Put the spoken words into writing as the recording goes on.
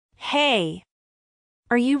Hey!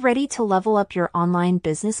 Are you ready to level up your online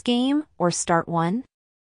business game or start one?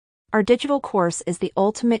 Our digital course is the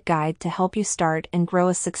ultimate guide to help you start and grow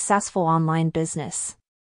a successful online business.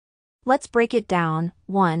 Let's break it down.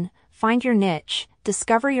 1. Find your niche,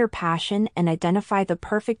 discover your passion and identify the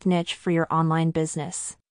perfect niche for your online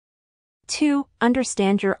business. 2.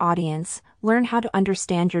 Understand your audience, learn how to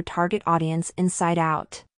understand your target audience inside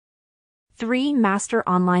out. 3. Master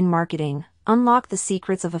online marketing, unlock the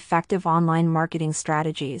secrets of effective online marketing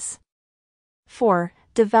strategies. 4.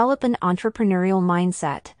 Develop an entrepreneurial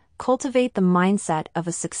mindset, cultivate the mindset of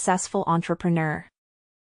a successful entrepreneur.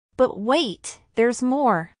 But wait, there's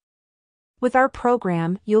more. With our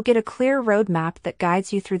program, you'll get a clear roadmap that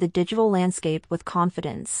guides you through the digital landscape with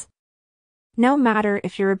confidence. No matter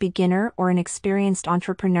if you're a beginner or an experienced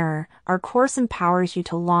entrepreneur, our course empowers you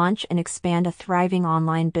to launch and expand a thriving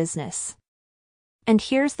online business. And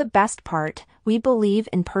here's the best part, we believe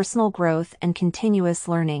in personal growth and continuous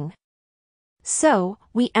learning. So,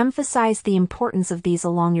 we emphasize the importance of these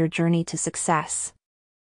along your journey to success.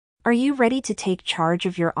 Are you ready to take charge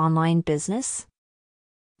of your online business?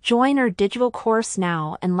 Join our digital course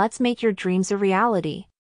now and let's make your dreams a reality.